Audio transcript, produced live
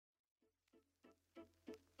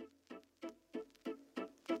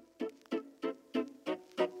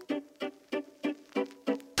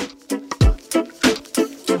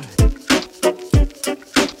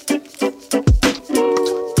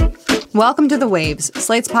Welcome to The Waves,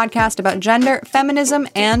 Slate's podcast about gender, feminism,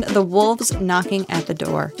 and the wolves knocking at the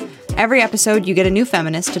door. Every episode, you get a new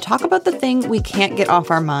feminist to talk about the thing we can't get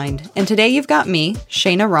off our mind. And today you've got me,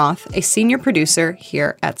 Shayna Roth, a senior producer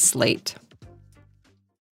here at Slate.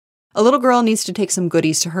 A little girl needs to take some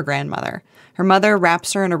goodies to her grandmother. Her mother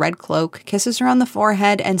wraps her in a red cloak, kisses her on the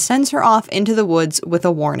forehead, and sends her off into the woods with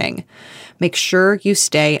a warning. Make sure you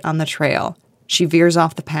stay on the trail. She veers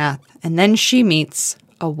off the path, and then she meets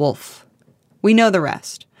a wolf. We know the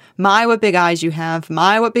rest. My, what big eyes you have.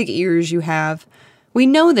 My, what big ears you have. We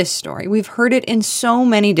know this story. We've heard it in so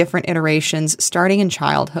many different iterations, starting in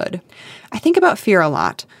childhood. I think about fear a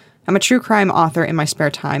lot. I'm a true crime author in my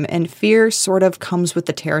spare time, and fear sort of comes with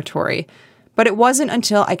the territory. But it wasn't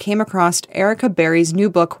until I came across Erica Berry's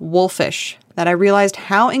new book, Wolfish, that I realized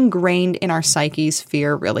how ingrained in our psyches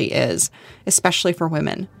fear really is, especially for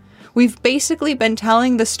women. We've basically been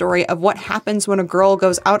telling the story of what happens when a girl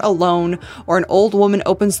goes out alone or an old woman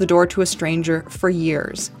opens the door to a stranger for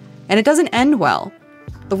years. And it doesn't end well.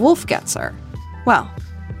 The wolf gets her. Well,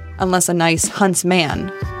 unless a nice huntsman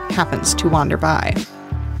happens to wander by.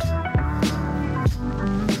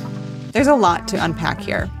 There's a lot to unpack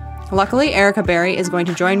here. Luckily, Erica Berry is going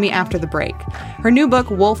to join me after the break. Her new book,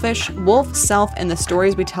 Wolfish, Wolf, Self, and the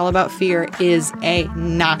Stories We Tell About Fear is a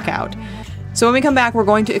knockout. So when we come back, we're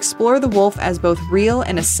going to explore the wolf as both real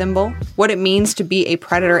and a symbol, what it means to be a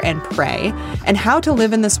predator and prey, and how to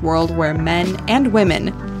live in this world where men and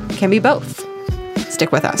women can be both.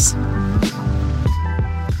 Stick with us.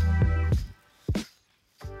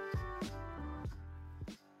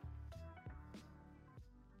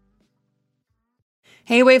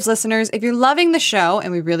 Hey Waves listeners, if you're loving the show,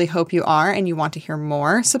 and we really hope you are, and you want to hear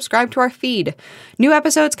more, subscribe to our feed. New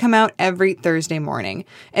episodes come out every Thursday morning.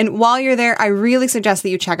 And while you're there, I really suggest that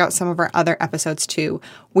you check out some of our other episodes too.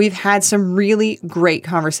 We've had some really great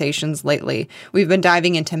conversations lately. We've been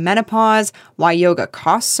diving into menopause, why yoga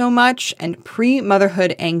costs so much, and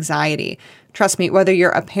pre-motherhood anxiety. Trust me, whether you're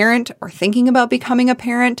a parent or thinking about becoming a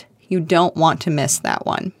parent, you don't want to miss that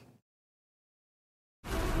one.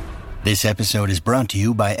 This episode is brought to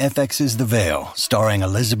you by FX's The Veil, starring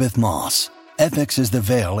Elizabeth Moss. FX's The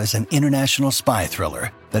Veil is an international spy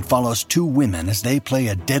thriller that follows two women as they play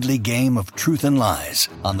a deadly game of truth and lies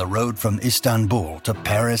on the road from Istanbul to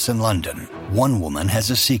Paris and London. One woman has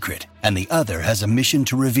a secret, and the other has a mission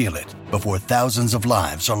to reveal it before thousands of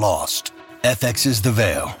lives are lost. FX's The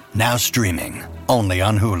Veil, now streaming, only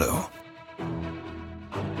on Hulu.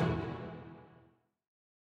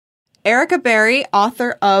 Erica Berry,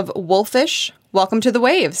 author of Wolfish, welcome to The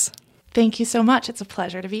Waves. Thank you so much. It's a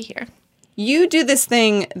pleasure to be here. You do this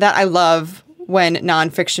thing that I love when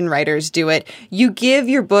nonfiction writers do it. You give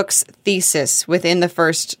your book's thesis within the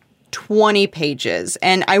first 20 pages,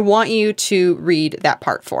 and I want you to read that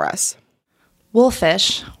part for us.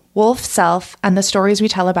 Wolfish, Wolf, Self, and the Stories We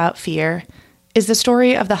Tell About Fear is the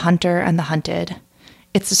story of the hunter and the hunted.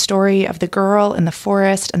 It's the story of the girl in the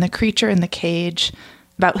forest and the creature in the cage,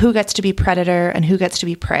 about who gets to be predator and who gets to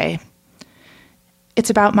be prey.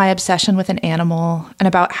 It's about my obsession with an animal and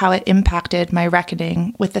about how it impacted my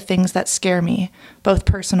reckoning with the things that scare me, both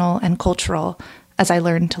personal and cultural, as I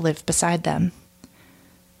learned to live beside them.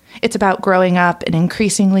 It's about growing up in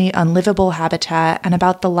increasingly unlivable habitat and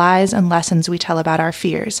about the lies and lessons we tell about our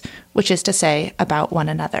fears, which is to say, about one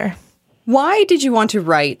another. Why did you want to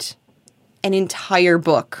write an entire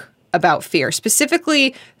book about fear,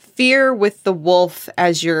 specifically fear with the wolf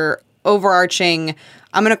as your overarching,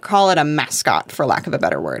 I'm going to call it a mascot, for lack of a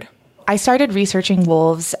better word? I started researching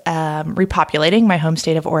wolves, repopulating my home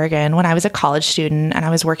state of Oregon when I was a college student and I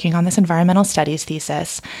was working on this environmental studies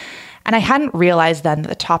thesis. And I hadn't realized then that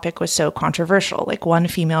the topic was so controversial. Like one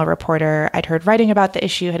female reporter I'd heard writing about the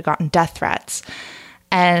issue had gotten death threats.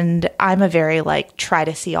 And I'm a very try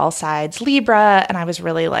to see all sides Libra. And I was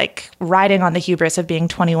really riding on the hubris of being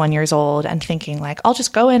 21 years old and thinking I'll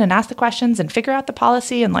just go in and ask the questions and figure out the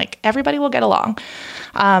policy and everybody will get along.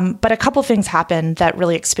 But a couple things happened that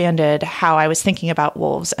really expanded how I was thinking about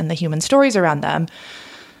wolves and the human stories around them.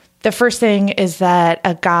 The first thing is that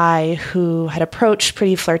a guy who had approached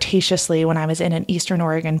pretty flirtatiously when I was in an Eastern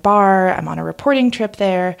Oregon bar, I'm on a reporting trip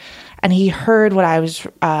there, and he heard what I was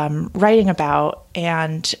writing about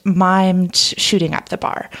and mimed shooting up the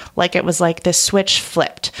bar. It was this switch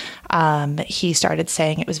flipped. He started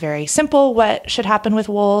saying it was very simple what should happen with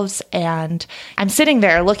wolves. And I'm sitting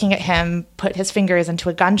there looking at him put his fingers into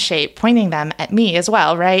a gun shape, pointing them at me as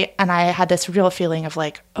well, right? And I had this real feeling of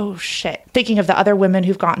like, oh shit, thinking of the other women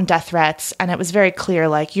who've gotten death threats. And it was very clear,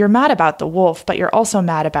 like, you're mad about the wolf, but you're also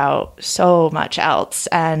mad about so much else.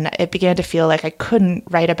 And it began to feel like I couldn't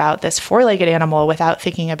write about this four-legged animal without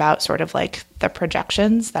thinking about sort of like the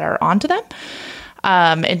projections that are onto them.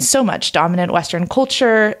 In so much dominant Western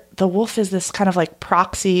culture, the wolf is this kind of like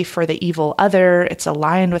proxy for the evil other. It's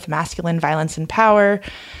aligned with masculine violence and power.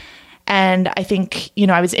 And I think,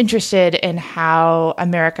 I was interested in how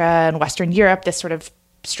America and Western Europe, this sort of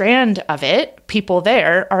strand of it, people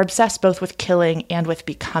there are obsessed both with killing and with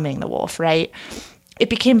becoming the wolf, right?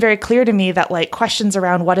 It became very clear to me that like questions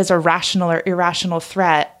around what is a rational or irrational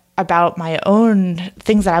threat about my own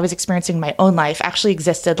things that I was experiencing in my own life actually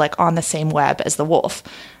existed like on the same web as the wolf.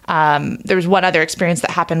 There was one other experience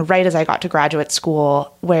that happened right as I got to graduate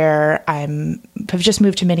school where I've just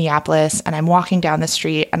moved to Minneapolis and I'm walking down the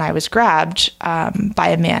street and I was grabbed by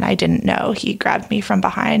a man I didn't know. He grabbed me from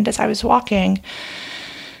behind as I was walking.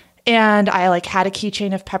 And I like had a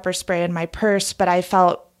keychain of pepper spray in my purse, but I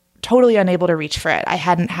felt totally unable to reach for it. I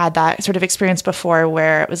hadn't had that sort of experience before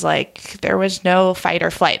where it was like there was no fight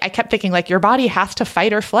or flight. I kept thinking like your body has to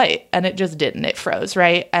fight or flight, and it just didn't. It froze,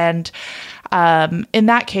 right? And in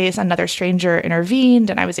that case, another stranger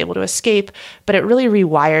intervened and I was able to escape, but it really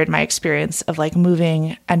rewired my experience of like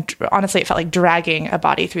moving, and honestly, it felt like dragging a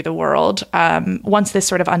body through the world. Once this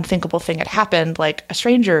sort of unthinkable thing had happened, like a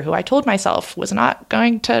stranger who I told myself was not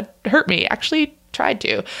going to hurt me actually tried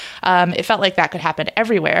to. It felt like that could happen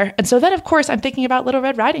everywhere. And so then, of course, I'm thinking about Little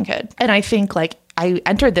Red Riding Hood. And I think like I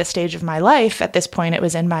entered this stage of my life. At this point, it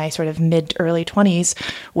was in my sort of mid-early 20s,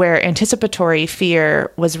 where anticipatory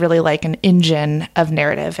fear was really like an engine of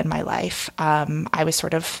narrative in my life. I was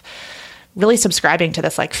sort of really subscribing to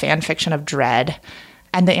this like fan fiction of dread,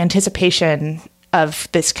 and the anticipation of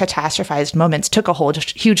this catastrophized moments took a whole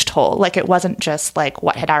huge toll. Like it wasn't just like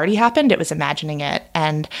what had already happened, it was imagining it.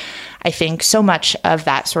 And I think so much of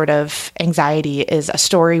that sort of anxiety is a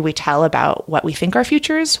story we tell about what we think our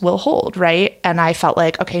futures will hold, right? And I felt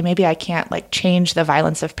like, okay, maybe I can't like change the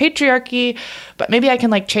violence of patriarchy, but maybe I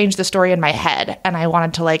can like change the story in my head. And I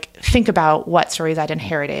wanted to like think about what stories I'd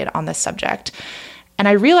inherited on this subject. And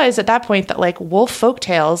I realized at that point that like wolf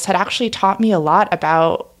folktales had actually taught me a lot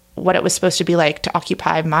about what it was supposed to be like to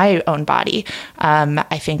occupy my own body.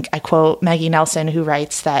 I think I quote Maggie Nelson, who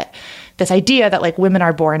writes that this idea that like women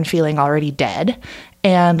are born feeling already dead,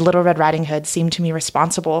 and Little Red Riding Hood seemed to me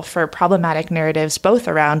responsible for problematic narratives both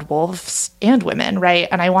around wolves and women, right?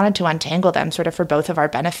 And I wanted to untangle them sort of for both of our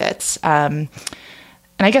benefits. And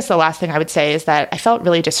I guess the last thing I would say is that I felt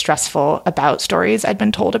really distrustful about stories I'd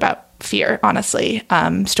been told about fear, honestly.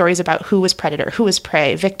 Stories about who was predator, who was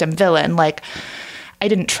prey, victim, villain, like I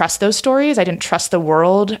didn't trust those stories. I didn't trust the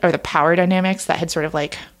world or the power dynamics that had sort of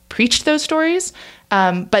like preached those stories.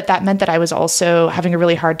 But that meant that I was also having a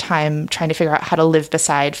really hard time trying to figure out how to live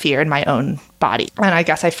beside fear in my own body. And I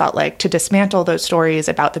guess I felt like to dismantle those stories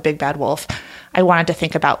about the big bad wolf, I wanted to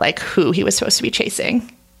think about like who he was supposed to be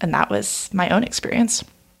chasing. And that was my own experience.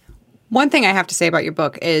 One thing I have to say about your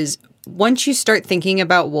book is once you start thinking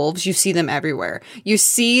about wolves, you see them everywhere. You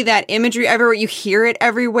see that imagery everywhere. You hear it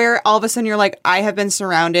everywhere. All of a sudden, you're like, I have been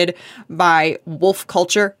surrounded by wolf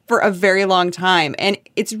culture for a very long time. And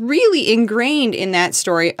it's really ingrained in that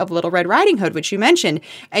story of Little Red Riding Hood, which you mentioned.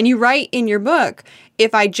 And you write in your book,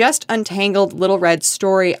 if I just untangled Little Red's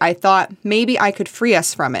story, I thought maybe I could free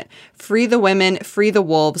us from it. Free the women, free the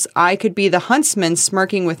wolves. I could be the huntsman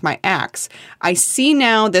smirking with my axe. I see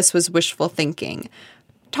now this was wishful thinking.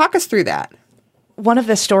 Talk us through that. One of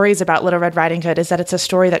the stories about Little Red Riding Hood is that it's a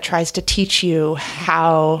story that tries to teach you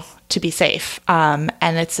how to be safe. And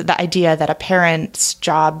it's the idea that a parent's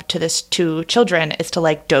job to children is to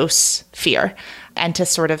like dose fear and to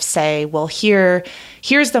sort of say, well,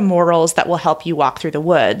 here's the morals that will help you walk through the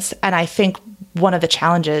woods. And I think one of the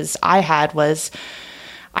challenges I had was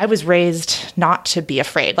I was raised not to be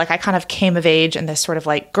afraid. Like I kind of came of age in this sort of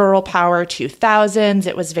like girl power 2000s.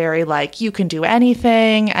 It was very like, you can do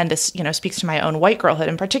anything. And this, speaks to my own white girlhood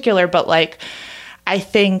in particular. But like, I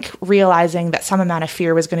think realizing that some amount of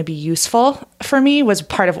fear was going to be useful for me was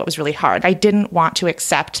part of what was really hard. I didn't want to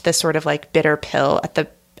accept this sort of like bitter pill at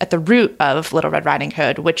the root of Little Red Riding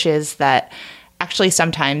Hood, which is that actually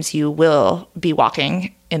sometimes you will be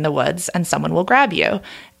walking in the woods and someone will grab you.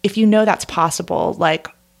 If you know that's possible, like,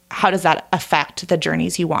 how does that affect the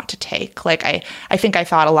journeys you want to take? Like, I think I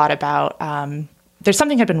thought a lot about, there's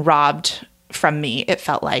something had been robbed from me, it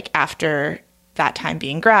felt like, after that time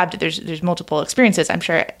being grabbed. There's multiple experiences. I'm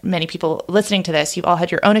sure many people listening to this, you've all had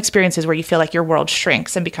your own experiences where you feel like your world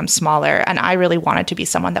shrinks and becomes smaller. And I really wanted to be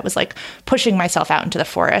someone that was like pushing myself out into the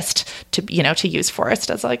forest to use forest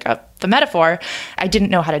as like the metaphor. I didn't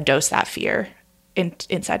know how to dose that fear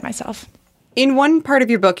inside myself. In one part of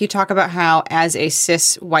your book, you talk about how, as a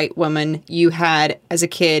cis white woman, you had, as a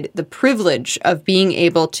kid, the privilege of being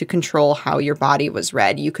able to control how your body was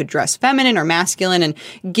read. You could dress feminine or masculine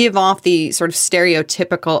and give off the sort of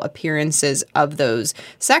stereotypical appearances of those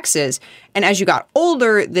sexes. And as you got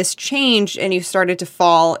older, this changed and you started to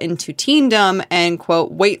fall into teendom and,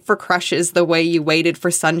 quote, wait for crushes the way you waited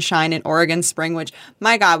for sunshine in Oregon spring, which,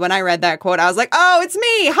 my God, when I read that quote, I was like, oh, it's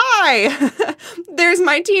me. Hi. There's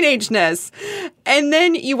my teenageness. And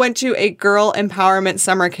then you went to a girl empowerment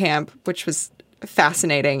summer camp, which was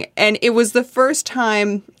fascinating. And it was the first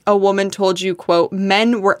time a woman told you, quote,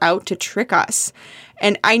 men were out to trick us.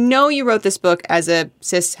 And I know you wrote this book as a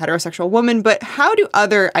cis heterosexual woman, but how do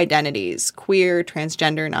other identities, queer,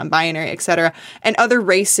 transgender, non-binary, etc., and other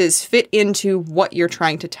races fit into what you're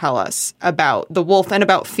trying to tell us about the wolf and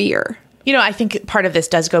about fear? You know, I think part of this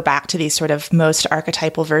does go back to these sort of most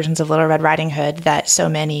archetypal versions of Little Red Riding Hood that so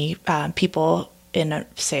many people in,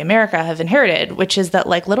 say, America have inherited, which is that,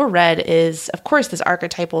 like, Little Red is, of course, this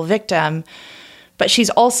archetypal victim, but she's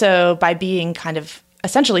also, by being kind of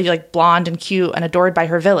essentially like blonde and cute and adored by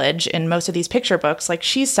her village in most of these picture books, like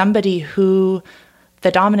she's somebody who the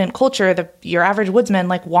dominant culture, your average woodsman,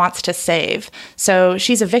 like wants to save. So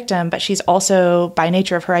she's a victim, but she's also, by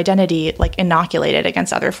nature of her identity, like inoculated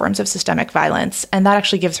against other forms of systemic violence. And that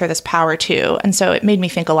actually gives her this power too. And so it made me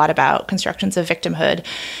think a lot about constructions of victimhood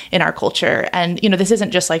in our culture. And, you know, this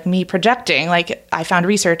isn't just like me projecting. Like, I found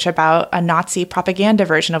research about a Nazi propaganda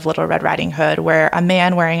version of Little Red Riding Hood, where a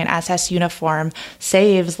man wearing an SS uniform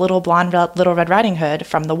saves Little Red Riding Hood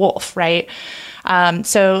from the wolf, right?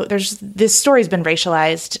 So this story's been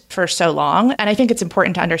racialized for so long. And I think it's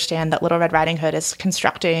important to understand that Little Red Riding Hood is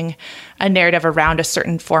constructing a narrative around a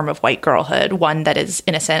certain form of white girlhood, one that is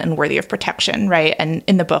innocent and worthy of protection, right? And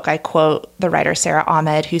in the book, I quote the writer Sarah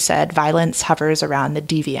Ahmed, who said, "Violence hovers around the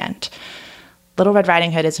deviant." Little Red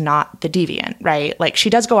Riding Hood is not the deviant, right? Like, she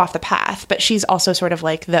does go off the path, but she's also sort of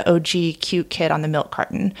like the OG cute kid on the milk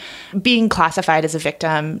carton. Being classified as a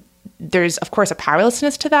victim, there's, of course, a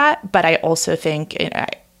powerlessness to that, but I also think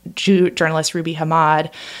journalist Ruby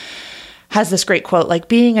Hamad has this great quote, like,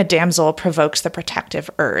 being a damsel provokes the protective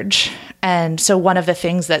urge. And so one of the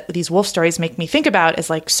things that these wolf stories make me think about is,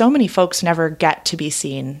 like, so many folks never get to be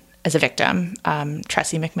seen as a victim.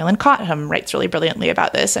 Tressie McMillan Cottham writes really brilliantly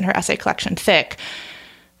about this in her essay collection, Thick.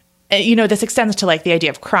 You know, this extends to, like, the idea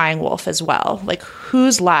of crying wolf as well. Like,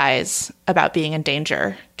 whose lies about being in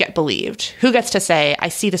danger get believed? Who gets to say, I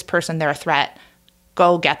see this person, they're a threat,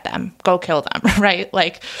 go get them, go kill them, right?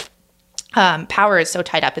 Like, power is so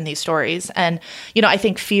tied up in these stories. And, you know, I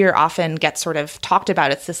think fear often gets sort of talked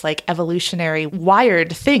about. It's this, like, evolutionary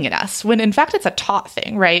wired thing in us, when in fact it's a taught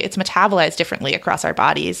thing, right? It's metabolized differently across our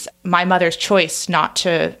bodies. My mother's choice not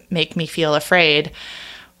to make me feel afraid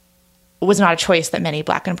was not a choice that many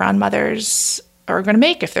Black and brown mothers are going to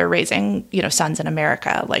make if they're raising, you know, sons in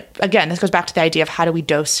America. Like, again, this goes back to the idea of how do we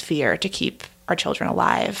dose fear to keep our children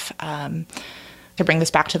alive? To bring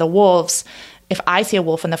this back to the wolves, if I see a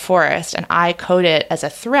wolf in the forest and I code it as a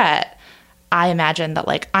threat, I imagine that,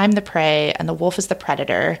 like, I'm the prey and the wolf is the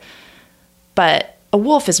predator. But a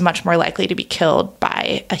wolf is much more likely to be killed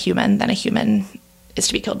by a human than a human is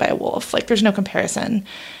to be killed by a wolf. Like, there's no comparison.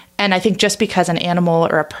 And I think just because an animal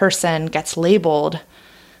or a person gets labeled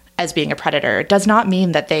as being a predator does not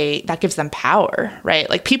mean that that gives them power, right?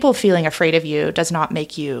 Like, people feeling afraid of you does not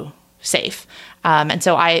make you safe. And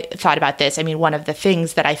so I thought about this. I mean, one of the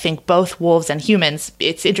things that I think both wolves and humans,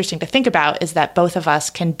 it's interesting to think about, is that both of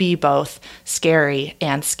us can be both scary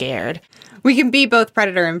and scared. We can be both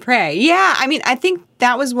predator and prey. Yeah, I mean, I think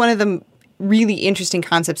that was one of the really interesting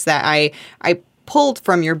concepts that I pulled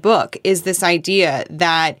from your book, is this idea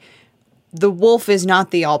that the wolf is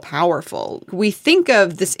not the all-powerful. We think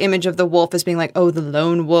of this image of the wolf as being like, oh, the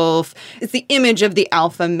lone wolf. It's the image of the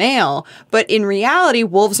alpha male. But in reality,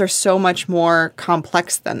 wolves are so much more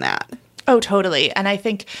complex than that. Oh, totally. And I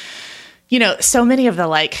think, you know, so many of the,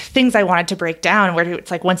 like, things I wanted to break down, where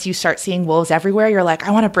it's like, once you start seeing wolves everywhere, you're like,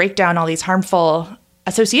 I want to break down all these harmful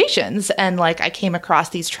associations. And, like, I came across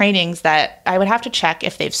these trainings that I would have to check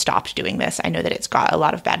if they've stopped doing this. I know that it's got a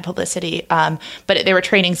lot of bad publicity, but there were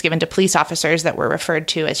trainings given to police officers that were referred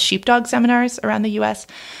to as sheepdog seminars around the U.S.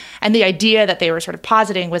 And the idea that they were sort of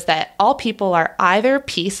positing was that all people are either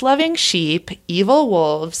peace-loving sheep, evil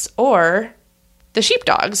wolves, or the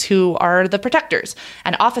sheepdogs, who are the protectors,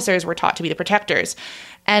 and officers were taught to be the protectors.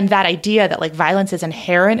 And that idea that like violence is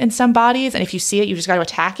inherent in some bodies, and if you see it, you just got to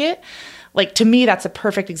attack it. Like, to me, that's a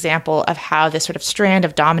perfect example of how this sort of strand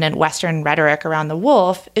of dominant Western rhetoric around the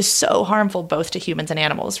wolf is so harmful both to humans and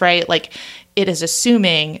animals, right? Like, it is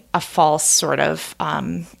assuming a false sort of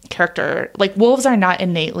character. Like, wolves are not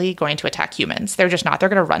innately going to attack humans. They're just not. They're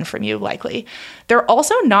going to run from you, likely. They're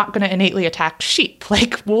also not going to innately attack sheep.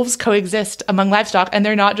 Like, wolves coexist among livestock, and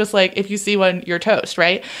they're not just like, if you see one, you're toast,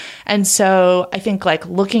 right? And so I think, like,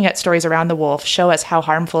 looking at stories around the wolf show us how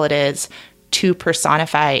harmful it is to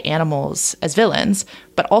personify animals as villains,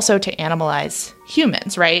 but also to animalize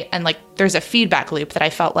humans, right? And like, there's a feedback loop that I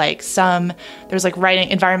felt like there's like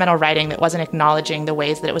environmental writing that wasn't acknowledging the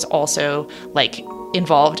ways that it was also like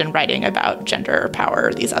involved in writing about gender or power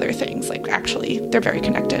or these other things. Like, actually, they're very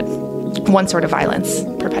connected. One sort of violence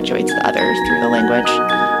perpetuates the other through the language.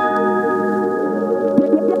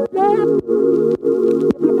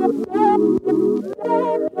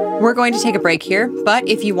 We're going to take a break here, but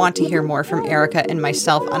if you want to hear more from Erica and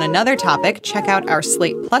myself on another topic, check out our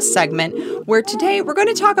Slate Plus segment, where today we're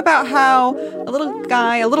going to talk about how a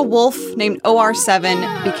little wolf named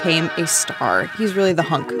OR7 became a star. He's really the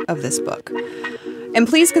hunk of this book. And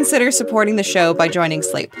please consider supporting the show by joining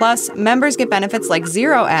Slate Plus. Members get benefits like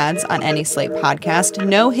 0 ads on any Slate podcast,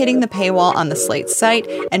 no hitting the paywall on the Slate site,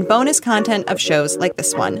 and bonus content of shows like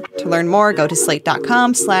this one. To learn more, go to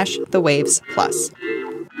slate.com/thewavesplus.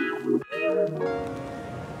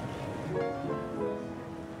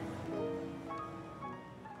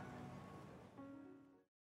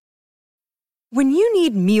 When you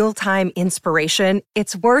need mealtime inspiration,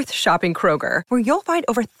 it's worth shopping Kroger, where you'll find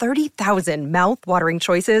over 30,000 mouth-watering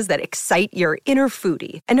choices that excite your inner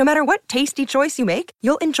foodie. And no matter what tasty choice you make,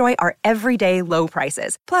 you'll enjoy our everyday low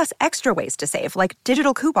prices, plus extra ways to save, like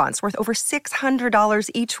digital coupons worth over $600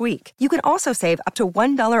 each week. You can also save up to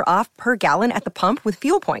 $1 off per gallon at the pump with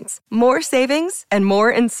fuel points. More savings and more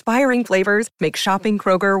inspiring flavors make shopping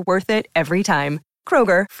Kroger worth it every time.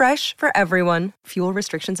 Kroger, fresh for everyone. Fuel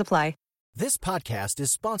restrictions apply. This podcast is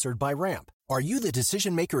sponsored by Ramp. Are you the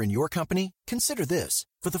decision maker in your company? Consider this.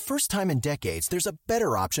 For the first time in decades, there's a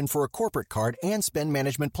better option for a corporate card and spend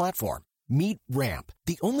management platform. Meet Ramp,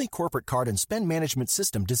 the only corporate card and spend management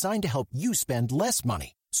system designed to help you spend less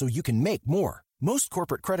money so you can make more. Most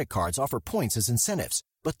corporate credit cards offer points as incentives,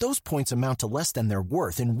 but those points amount to less than their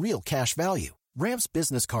worth in real cash value. Ramp's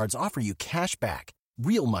business cards offer you cash back,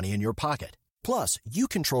 real money in your pocket. Plus, you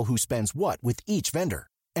control who spends what with each vendor.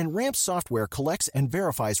 And Ramp software collects and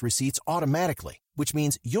verifies receipts automatically, which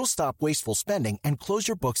means you'll stop wasteful spending and close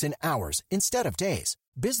your books in hours instead of days.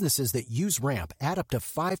 Businesses that use Ramp add up to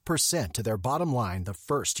 5% to their bottom line the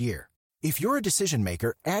first year. If you're a decision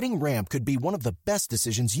maker, adding Ramp could be one of the best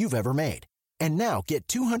decisions you've ever made. And now get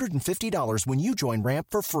 $250 when you join Ramp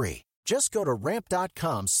for free. Just go to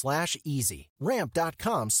ramp.com/easy.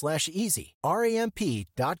 Ramp.com/easy.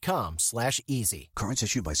 RAMP.com/easy. Cards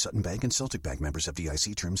issued by Sutton Bank and Celtic Bank, members of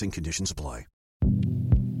FDIC. Terms and conditions apply.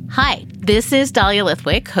 Hi, this is Dahlia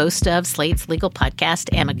Lithwick, host of Slate's legal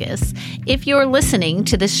podcast, Amicus. If you're listening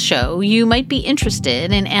to this show, you might be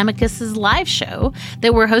interested in Amicus's live show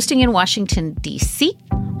that we're hosting in Washington, D.C.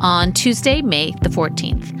 on Tuesday, May the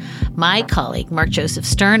 14th. My colleague, Mark Joseph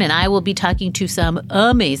Stern, and I will be talking to some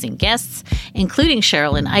amazing guests, including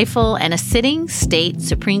Sherrilyn Ifill and a sitting state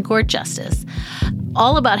Supreme Court justice,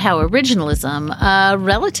 all about how originalism, a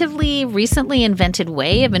relatively recently invented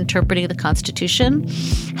way of interpreting the Constitution,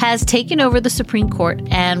 has taken over the Supreme Court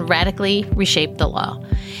and radically reshaped the law.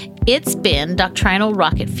 It's been doctrinal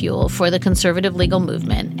rocket fuel for the conservative legal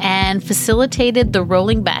movement and facilitated the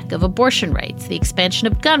rolling back of abortion rights, the expansion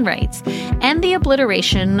of gun rights, and the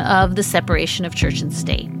obliteration of the separation of church and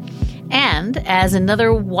state. And as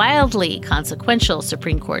another wildly consequential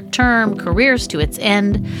Supreme Court term careers to its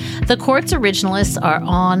end, the court's originalists are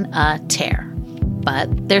on a tear.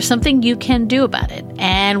 But there's something you can do about it,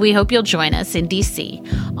 and we hope you'll join us in D.C.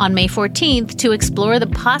 on May 14th to explore the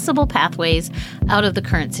possible pathways out of the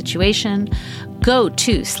current situation. Go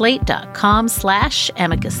to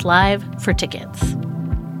slate.com/Amicus Live for tickets.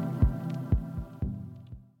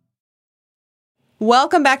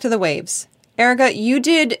 Welcome back to The Waves. Erica, you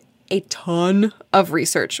did a ton of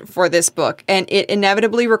research for this book, and it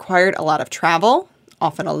inevitably required a lot of travel,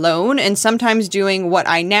 often alone, and sometimes doing what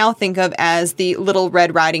I now think of as the Little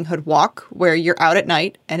Red Riding Hood walk, where you're out at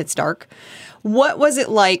night and it's dark. What was it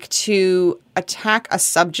like to attack a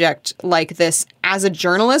subject like this as a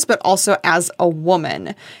journalist, but also as a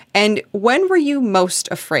woman? And when were you most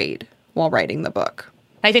afraid while writing the book?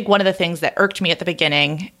 I think one of the things that irked me at the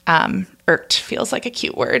beginning, irked feels like a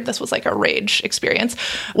cute word, this was like a rage experience,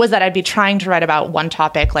 was that I'd be trying to write about one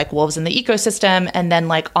topic like wolves in the ecosystem, and then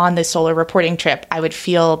like on the solar reporting trip, I would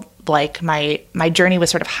feel like my journey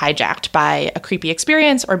was sort of hijacked by a creepy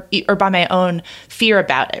experience or by my own fear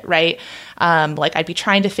about it, right? Like I'd be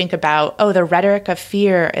trying to think about, the rhetoric of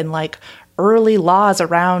fear and like early laws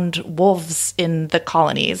around wolves in the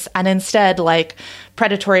colonies. And instead, like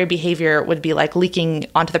predatory behavior would be like leaking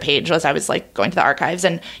onto the page as I was like going to the archives.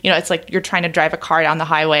 And, it's like you're trying to drive a car down the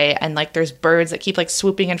highway and like there's birds that keep like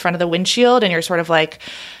swooping in front of the windshield. And you're sort of like,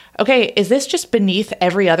 okay, is this just beneath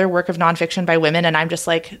every other work of nonfiction by women? And I'm just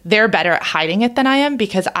like, they're better at hiding it than I am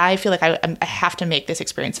because I feel like I have to make this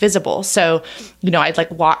experience visible. So, I'd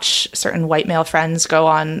like watch certain white male friends go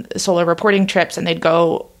on solar reporting trips and they'd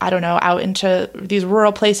go, out into these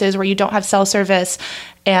rural places where you don't have cell service.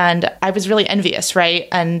 And I was really envious, right?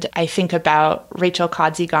 And I think about Rachel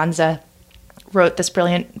Kaadzi-Ghansa wrote this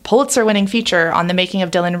brilliant Pulitzer-winning feature on the making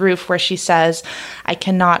of Dylann Roof where she says, I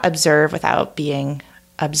cannot observe without being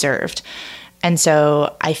observed. And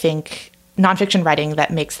so I think nonfiction writing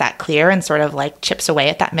that makes that clear and sort of like chips away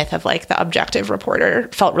at that myth of like the objective reporter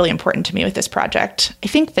felt really important to me with this project. I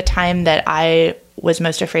think the time that I was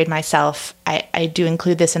most afraid myself, I do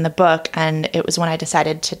include this in the book, and it was when I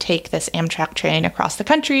decided to take this Amtrak train across the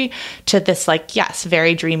country to this like, yes,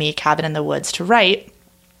 very dreamy cabin in the woods to write.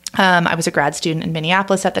 I was a grad student in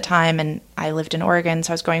Minneapolis at the time, and I lived in Oregon,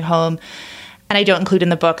 so I was going home. And I don't include in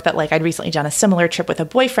the book that like I'd recently done a similar trip with a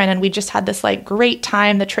boyfriend and we just had this like great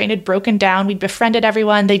time. The train had broken down. We'd befriended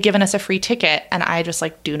everyone. They'd given us a free ticket. And I just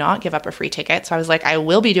like do not give up a free ticket. So I was like, I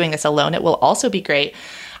will be doing this alone. It will also be great.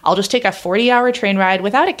 I'll just take a 40-hour train ride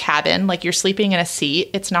without a cabin. Like you're sleeping in a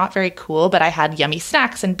seat. It's not very cool, but I had yummy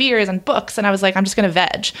snacks and beers and books. And I was like, I'm just going to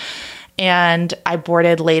veg. And I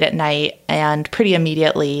boarded late at night, and pretty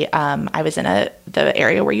immediately I was in the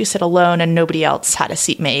area where you sit alone and nobody else had a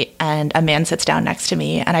seatmate, and a man sits down next to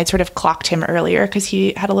me, and I'd sort of clocked him earlier because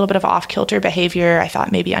he had a little bit of off-kilter behavior. I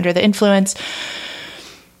thought maybe under the influence.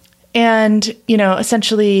 And,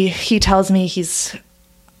 essentially he tells me he's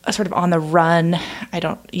sort of on the run. I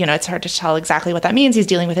don't, it's hard to tell exactly what that means. He's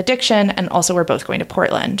dealing with addiction, and also we're both going to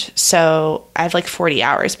Portland. So I have like 40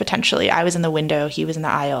 hours potentially. I was in the window, he was in the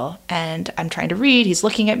aisle, and I'm trying to read. He's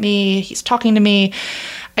looking at me, he's talking to me.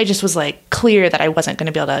 I just was like clear that I wasn't going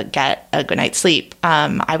to be able to get a good night's sleep.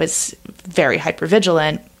 I was very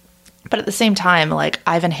hypervigilant. But at the same time, like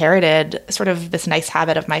I've inherited sort of this nice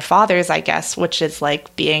habit of my father's, I guess, which is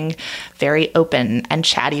like being very open and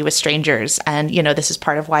chatty with strangers. And, this is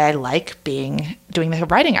part of why I like doing the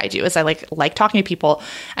writing I do, is I like talking to people.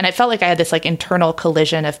 And I felt like I had this like internal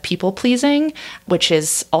collision of people pleasing, which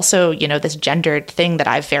is also, this gendered thing that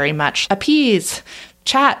I very much appease,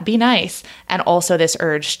 chat, be nice, and also this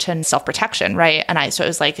urge to self-protection, right? And so it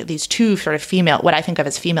was like these two sort of what I think of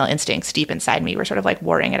as female instincts deep inside me were sort of like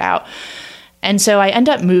warring it out. And so I end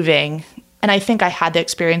up moving, and I think I had the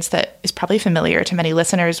experience that is probably familiar to many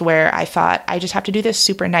listeners where I thought, I just have to do this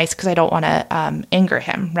super nice because I don't want to anger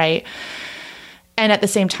him, right? And at the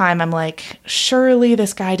same time, I'm like, surely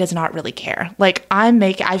this guy does not really care. Like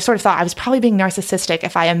I sort of thought I was probably being narcissistic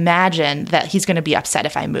if I imagined that he's going to be upset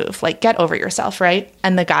if I move. Like, get over yourself, right?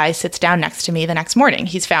 And the guy sits down next to me the next morning.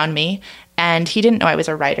 He's found me, and he didn't know I was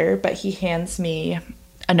a writer, but he hands me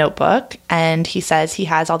a notebook, and he says he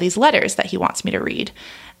has all these letters that he wants me to read.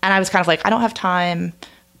 And I was kind of like, I don't have time.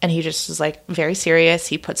 And he just was like very serious.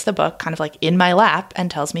 He puts the book kind of like in my lap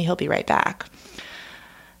and tells me he'll be right back.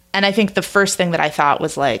 And I think the first thing that I thought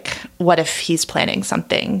was like, what if he's planning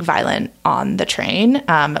something violent on the train?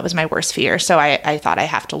 That was my worst fear. So I thought I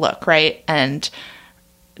have to look, right? And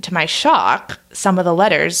to my shock, some of the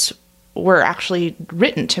letters were actually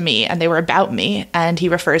written to me, and they were about me. And he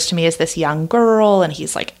refers to me as this young girl, and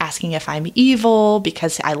he's like asking if I'm evil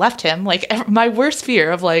because I left him. Like my worst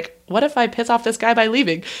fear of like, what if I piss off this guy by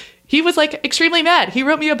leaving? He was like extremely mad. He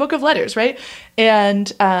wrote me a book of letters, right? And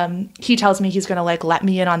he tells me he's going to like let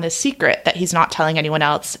me in on this secret that he's not telling anyone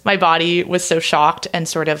else. My body was so shocked, and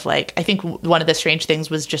sort of like, I think one of the strange things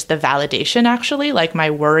was just the validation, actually. Like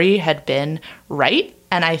my worry had been right.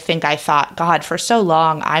 And I think I thought, God, for so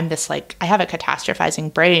long, I'm this like, I have a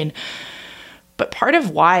catastrophizing brain. But part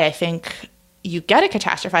of why I think you get a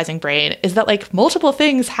catastrophizing brain is that like multiple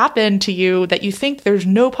things happen to you that you think there's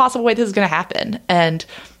no possible way this is going to happen. And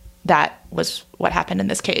that was what happened in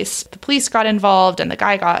this case. The police got involved, and the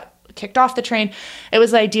guy got kicked off the train. It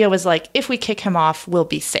was the idea was like, if we kick him off, we'll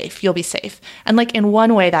be safe. You'll be safe. And like in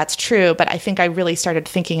one way that's true, but I think I really started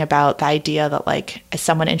thinking about the idea that like as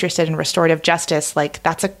someone interested in restorative justice, like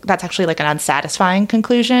that's actually like an unsatisfying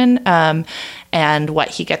conclusion. And what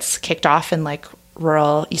he gets kicked off in like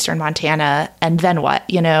rural Eastern Montana, and then what,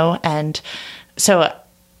 you know? And so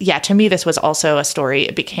yeah, to me, this was also a story.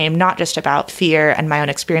 It became not just about fear and my own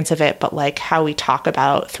experience of it, but like how we talk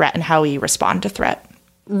about threat and how we respond to threat.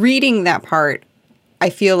 Reading that part, I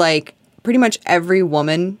feel like pretty much every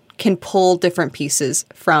woman can pull different pieces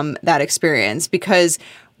from that experience, because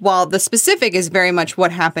while the specific is very much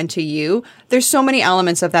what happened to you, there's so many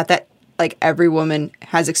elements of that like every woman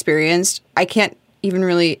has experienced. I can't even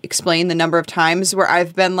really explain the number of times where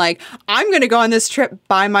I've been like, I'm going to go on this trip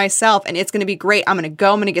by myself and it's going to be great. I'm going to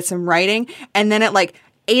go, I'm going to get some writing. And then at like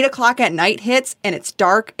 8 o'clock at night hits and it's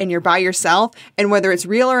dark and you're by yourself. And whether it's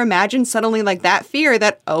real or imagined, suddenly like that fear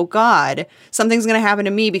that, oh God, something's going to happen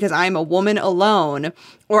to me because I'm a woman alone,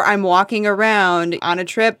 or I'm walking around on a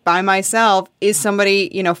trip by myself. Is somebody,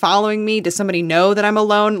 you know, following me? Does somebody know that I'm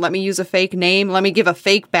alone? Let me use a fake name. Let me give a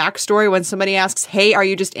fake backstory when somebody asks, hey, are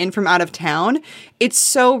you just in from out of town? It's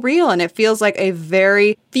so real. And it feels like a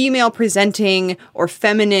very female presenting or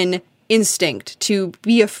feminine instinct to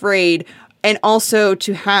be afraid, and also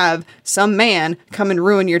to have some man come and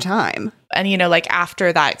ruin your time. And, you know, like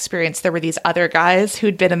after that experience, there were these other guys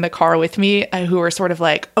who'd been in the car with me who were sort of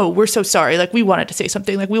like, oh, we're so sorry. Like, we wanted to say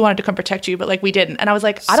something. Like, we wanted to come protect you, but like, we didn't. And I was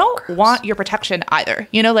like, I don't want your protection either.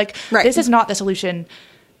 You know, like, this is not the solution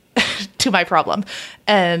to my problem.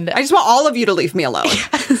 And I just want all of you to leave me alone.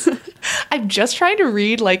 Yes. I'm just trying to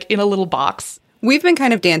read like in a little box. We've been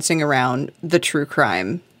kind of dancing around the true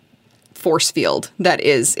crime force field that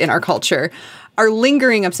is in our culture. Our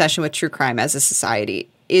lingering obsession with true crime as a society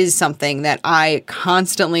is something that I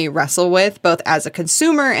constantly wrestle with, both as a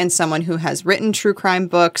consumer and someone who has written true crime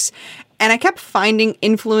books. And I kept finding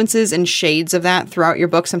influences and shades of that throughout your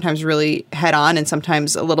book, sometimes really head on and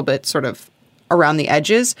sometimes a little bit sort of around the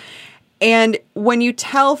edges. And when you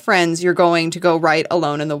tell friends you're going to go write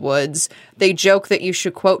alone in the woods, they joke that you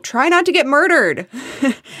should, quote, try not to get murdered.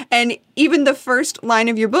 And even the first line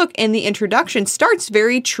of your book in the introduction starts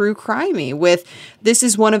very true crimey with, this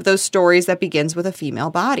is one of those stories that begins with a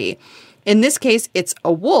female body. In this case, it's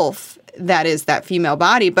a wolf that is that female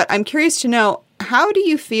body. But I'm curious to know, how do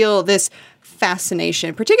you feel this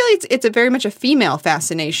fascination? Particularly, it's a very much a female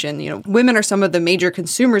fascination. You know, women are some of the major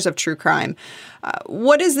consumers of true crime.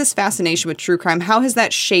 What is this fascination with true crime? How has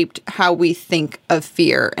that shaped how we think of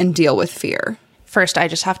fear and deal with fear? First, I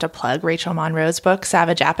just have to plug Rachel Monroe's book,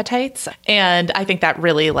 Savage Appetites. And I think that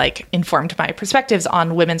really like informed my perspectives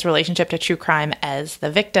on women's relationship to true crime as the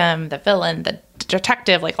victim, the villain, the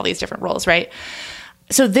detective, like all these different roles, right?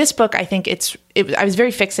 So this book, I think I was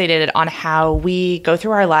very fixated on how we go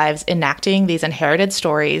through our lives enacting these inherited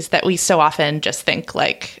stories that we so often just think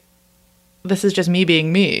like, this is just me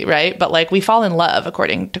being me, right? But like we fall in love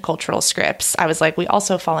according to cultural scripts. I was like, we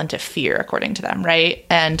also fall into fear according to them, right?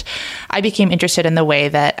 And I became interested in the way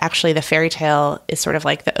that actually the fairy tale is sort of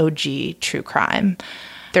like the OG true crime.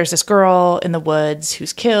 There's this girl in the woods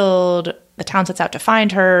who's killed. The town sets out to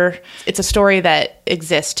find her. It's a story that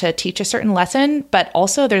exists to teach a certain lesson, but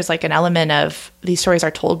also there's like an element of these stories are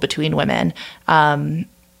told between women.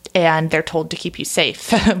 And they're told to keep you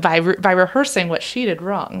safe by rehearsing what she did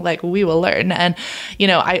wrong. Like, we will learn. And, you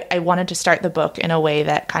know, I wanted to start the book in a way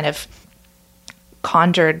that kind of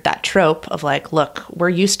conjured that trope of like, look, we're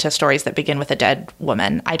used to stories that begin with a dead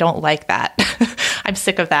woman. I don't like that. I'm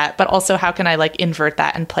sick of that. But also, how can I like invert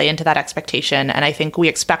that and play into that expectation? And I think we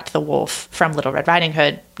expect the wolf from Little Red Riding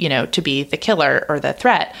Hood, you know, to be the killer or the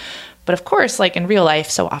threat. But of course, like in real life,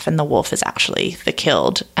 so often the wolf is actually the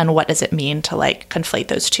killed. And what does it mean to like conflate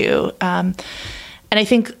those two? And I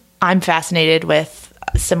think I'm fascinated with,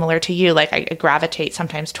 similar to you, like I gravitate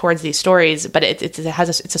sometimes towards these stories, but it's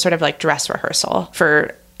a sort of like dress rehearsal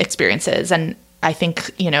for experiences. And I think,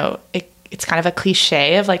 you know, it's kind of a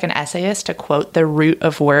cliche of like an essayist to quote the root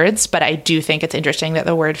of words, but I do think it's interesting that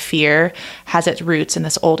the word fear has its roots in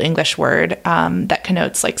this Old English word that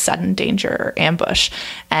connotes like sudden danger or ambush.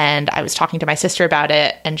 And I was talking to my sister about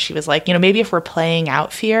it, and she was like, you know, maybe if we're playing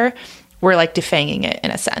out fear, we're like defanging it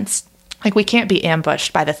in a sense. Like, we can't be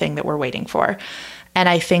ambushed by the thing that we're waiting for. And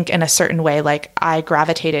I think in a certain way, like I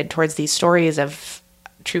gravitated towards these stories of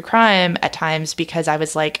true crime at times because I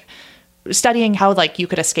was like, studying how like you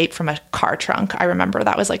could escape from a car trunk. I remember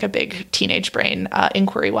that was like a big teenage brain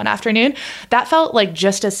inquiry one afternoon. That felt like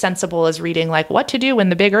just as sensible as reading like what to do when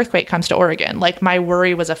the big earthquake comes to Oregon. Like, my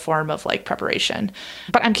worry was a form of like preparation.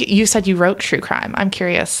 But you said you wrote true crime. I'm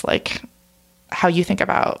curious, like, how you think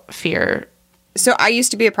about fear. So I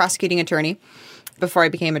used to be a prosecuting attorney before I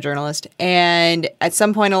became a journalist. And at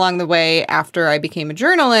some point along the way, after I became a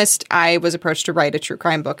journalist, I was approached to write a true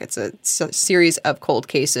crime book. It's a series of cold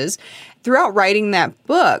cases. Throughout writing that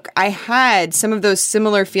book, I had some of those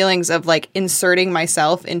similar feelings of like inserting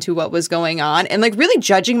myself into what was going on and like really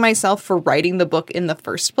judging myself for writing the book in the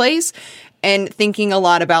first place and thinking a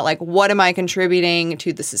lot about like, what am I contributing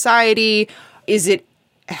to the society? Is it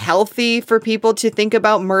healthy for people to think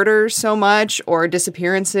about murder so much or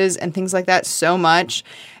disappearances and things like that so much?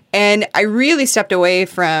 And I really stepped away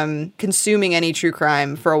from consuming any true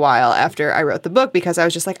crime for a while after I wrote the book because I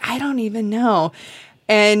was just like, I don't even know.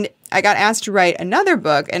 And I got asked to write another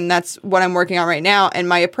book, and that's what I'm working on right now. And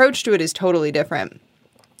my approach to it is totally different.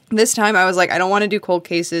 This time I was like, I don't want to do cold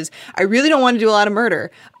cases. I really don't want to do a lot of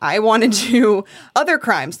murder. I want to do other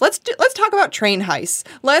crimes. Let's talk about train heists.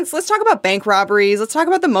 Let's talk about bank robberies. Let's talk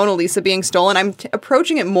about the Mona Lisa being stolen. I'm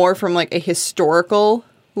approaching it more from like a historical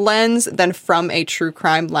lens than from a true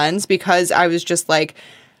crime lens because I was just like,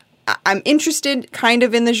 I'm interested kind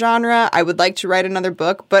of in the genre. I would like to write another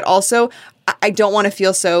book, but also I don't want to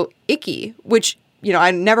feel so icky, which, you know,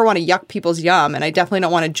 I never want to yuck people's yum, and I definitely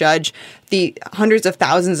don't want to judge the hundreds of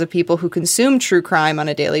thousands of people who consume true crime on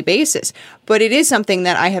a daily basis. But it is something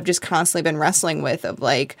that I have just constantly been wrestling with of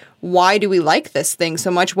like, why do we like this thing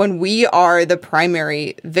so much when we are the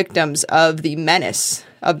primary victims of the menace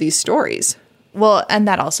of these stories? Well, and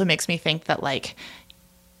that also makes me think that like,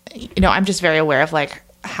 you know, I'm just very aware of like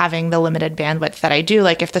having the limited bandwidth that I do.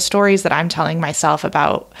 Like if the stories that I'm telling myself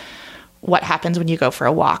about what happens when you go for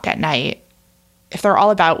a walk at night, if they're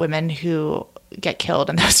all about women who get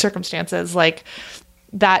killed in those circumstances, like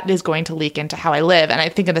that is going to leak into how I live. And I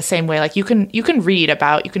think in the same way, like you can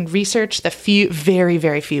research the very,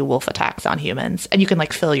 very few wolf attacks on humans, and you can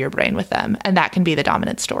like fill your brain with them, and that can be the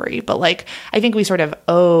dominant story. But like, I think we sort of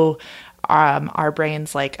owe our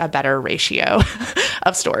brains like a better ratio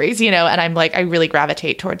of stories, you know, and I'm like, I really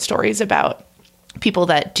gravitate towards stories about people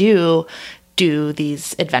that do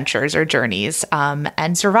these adventures or journeys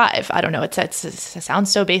and survive. I don't know, it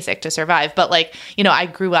sounds so basic to survive, but like, you know, I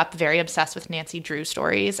grew up very obsessed with Nancy Drew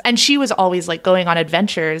stories, and she was always like going on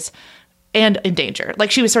adventures and in danger.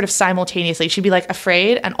 Like she was sort of simultaneously, she'd be like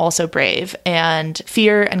afraid and also brave, and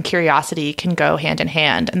fear and curiosity can go hand in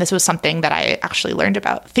hand. And this was something that I actually learned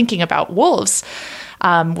about thinking about wolves,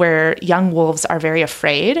 where young wolves are very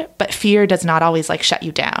afraid, but fear does not always like shut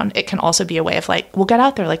you down. It can also be a way of like, well, get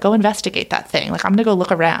out there, like go investigate that thing. Like I'm gonna go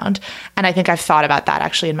look around. And I think I've thought about that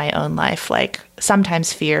actually in my own life. Like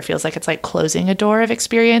sometimes fear feels like it's like closing a door of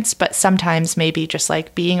experience, but sometimes maybe just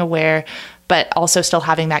like being aware, but also still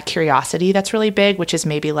having that curiosity that's really big, which is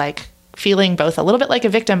maybe like feeling both a little bit like a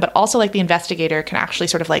victim, but also like the investigator can actually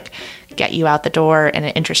sort of like get you out the door in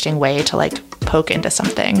an interesting way to like poke into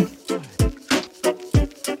something.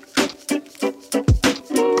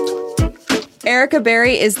 Erica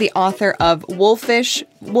Berry is the author of Wolfish,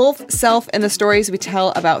 Wolf, Self, and the Stories We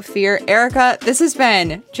Tell About Fear. Erica, this has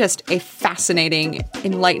been just a fascinating,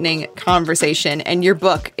 enlightening conversation, and your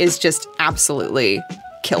book is just absolutely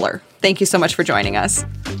killer. Thank you so much for joining us.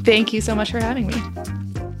 Thank you so much for having me.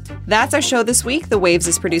 That's our show this week. The Waves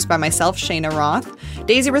is produced by myself, Shayna Roth.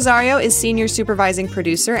 Daisy Rosario is senior supervising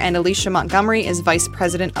producer, and Alicia Montgomery is vice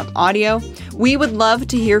president of audio. We would love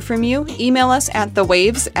to hear from you. Email us at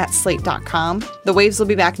thewaves@slate.com. The Waves will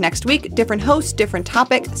be back next week. Different host, different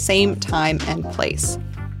topic, same time and place.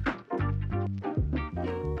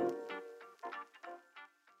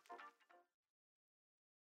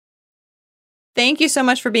 Thank you so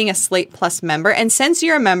much for being a Slate Plus member. And since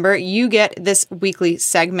you're a member, you get this weekly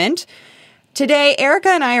segment. Today, Erica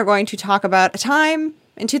and I are going to talk about a time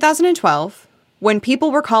in 2012 when people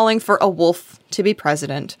were calling for a wolf to be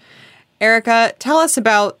president. Erica, tell us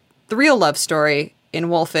about the real love story in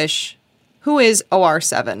Wolfish. Who is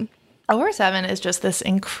OR7? OR7 is just this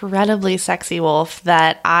incredibly sexy wolf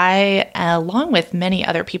that I, along with many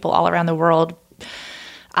other people all around the world,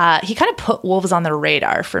 he kind of put wolves on the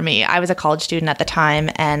radar for me. I was a college student at the time,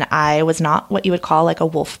 and I was not what you would call like a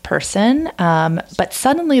wolf person. But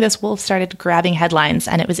suddenly this wolf started grabbing headlines,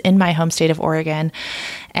 and it was in my home state of Oregon.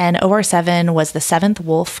 And OR7 was the 7th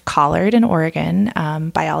wolf collared in Oregon.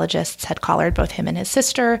 Biologists had collared both him and his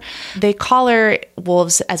sister. They collar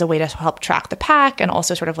wolves as a way to help track the pack and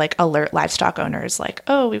also sort of like alert livestock owners like,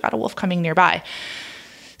 oh, we've got a wolf coming nearby.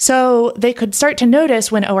 So they could start to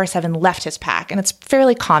notice when OR7 left his pack. And it's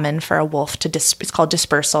fairly common for a wolf to, it's called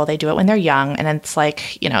dispersal. They do it when they're young. And it's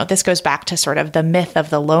like, you know, this goes back to sort of the myth of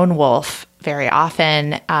the lone wolf very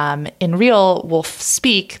often. In real wolf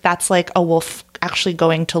speak, that's like a wolf actually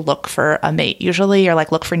going to look for a mate usually, or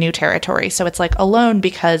like look for new territory. So it's like alone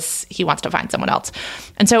because he wants to find someone else.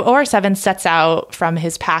 And so OR7 sets out from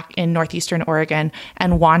his pack in northeastern Oregon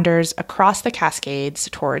and wanders across the Cascades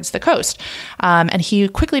towards the coast. And he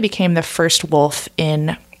quickly became the first wolf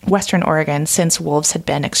in Western Oregon since wolves had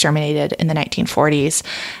been exterminated in the 1940s.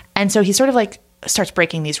 And so he sort of like starts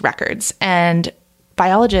breaking these records. And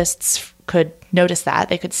biologists could notice that.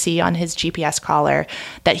 They could see on his GPS collar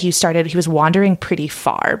that he was wandering pretty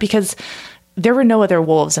far, because there were no other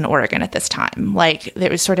wolves in Oregon at this time. Like,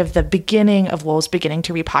 it was sort of the beginning of wolves beginning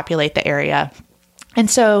to repopulate the area. And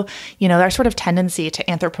so, our sort of tendency to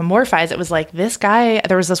anthropomorphize, it was like, this guy,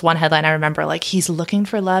 there was this one headline I remember, like, he's looking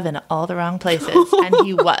for love in all the wrong places. And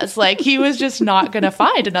he was just not going to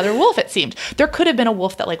find another wolf, it seemed. There could have been a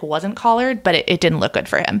wolf that like wasn't collared, but it didn't look good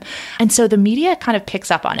for him. And so the media kind of picks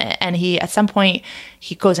up on it. And at some point,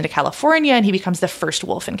 he goes into California and he becomes the first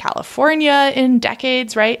wolf in California in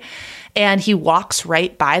decades, right? And he walks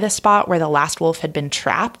right by the spot where the last wolf had been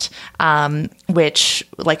trapped, which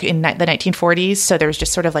like in the 1940s. So there was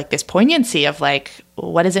just sort of like this poignancy of like,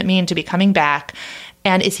 what does it mean to be coming back?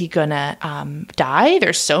 And is he going to die?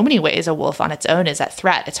 There's so many ways a wolf on its own is at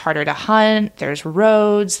threat. It's harder to hunt. There's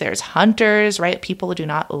roads. There's hunters, right? People do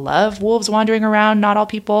not love wolves wandering around, not all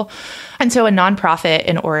people. And so a nonprofit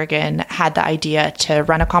in Oregon had the idea to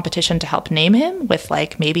run a competition to help name him, with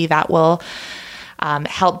like, maybe that will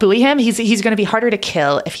help buoy him. He's going to be harder to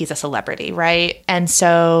kill if he's a celebrity, right? And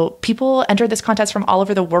so people entered this contest from all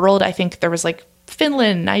over the world. I think there was like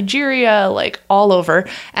Finland, Nigeria, like all over.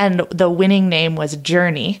 And the winning name was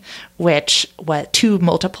Journey, which I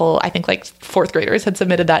think like fourth graders had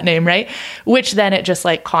submitted that name, right? Which then it just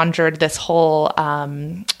like conjured this whole,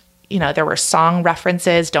 there were song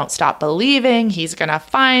references, Don't Stop Believing, he's going to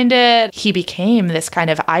find it. He became this kind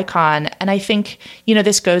of icon. And I think,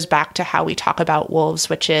 this goes back to how we talk about wolves,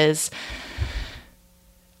 which is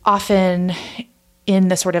often in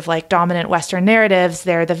the sort of like dominant Western narratives,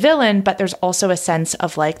 they're the villain, but there's also a sense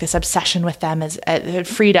of like this obsession with them as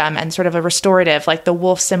freedom and sort of a restorative, like the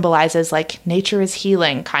wolf symbolizes like nature is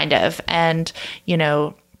healing kind of. And,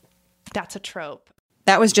 that's a trope.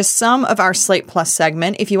 That was just some of our Slate Plus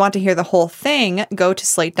segment. If you want to hear the whole thing, go to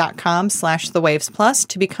slate.com/thewavesplus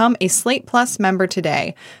to become a Slate Plus member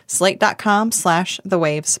today.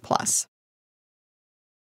 Slate.com/thewavesplus.